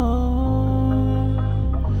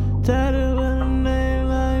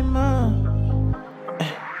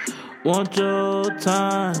Want your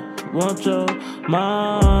time, want your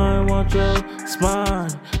mind, want your spine,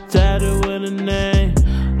 tatted with a name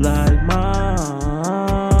like mine,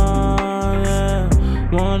 yeah.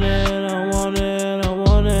 Want it, I want it, I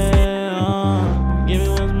want it, give me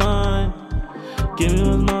what's mine, give me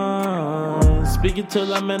what's mine. Speak it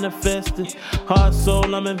till I manifest it, heart,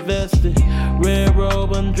 soul, I'm invested. Red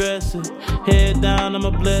robe, undress it, head down, I'm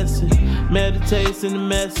a blessing. Meditate in the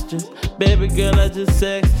messages, baby girl, I just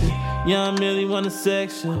sexted. Young Millie want a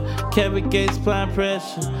section, Kevin Gates applying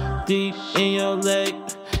pressure. Deep in your leg,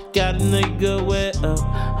 got a nigga wet up.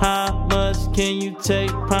 How much can you take?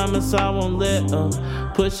 Promise I won't let up.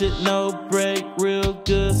 Push it, no break, real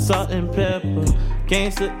good salt and pepper.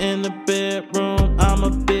 Gangster in the bedroom, I'm a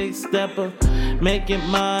big stepper. Making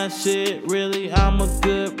my shit, really, I'm a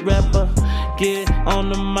good rapper. Get on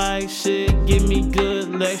the mic, shit, give me good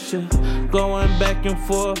lecture. Going back and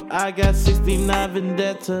forth, I got 69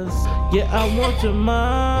 vendettas. Yeah, I want your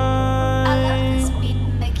mind.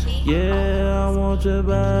 Yeah, I want your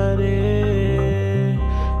body.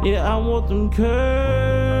 Yeah, I want them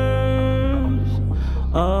curves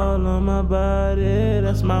all on my body,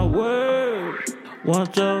 that's my word.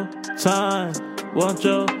 Want your time, want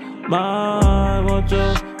your mind, want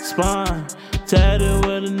your spine, tatted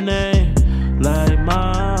with a name like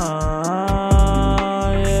mine,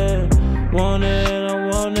 yeah. Want it, I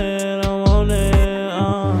want it, I want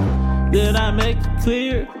it, Did I make it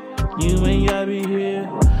clear? You ain't gotta be here,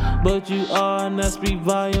 but you are, and that speak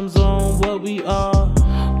volumes on what we are,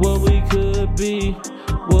 what we could be,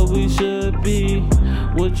 what we should be,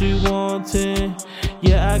 what you wantin',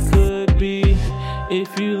 yeah I could be,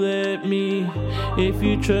 if you let me, if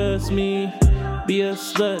you trust me. Be a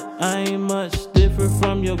slut, I ain't much different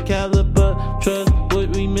from your caliber. Trust what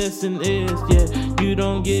we missing is, yeah, you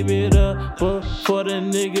don't give it up. But for the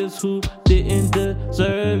niggas who didn't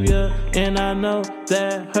deserve ya, and I know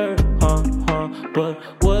that hurt, but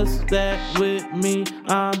what's that with me?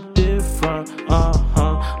 I'm different,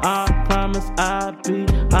 I promise I'll be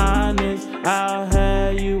honest. I'll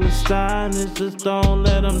have you astonished, just don't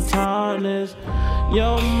let them tarnish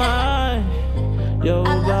your mind, your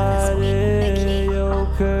body, your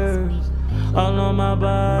curves, all on my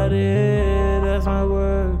body, that's my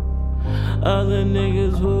word. Other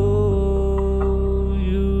niggas who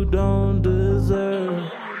you don't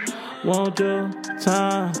deserve. Want your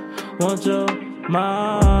time, want your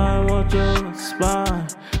mind, want your spine,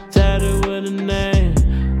 tatted with a name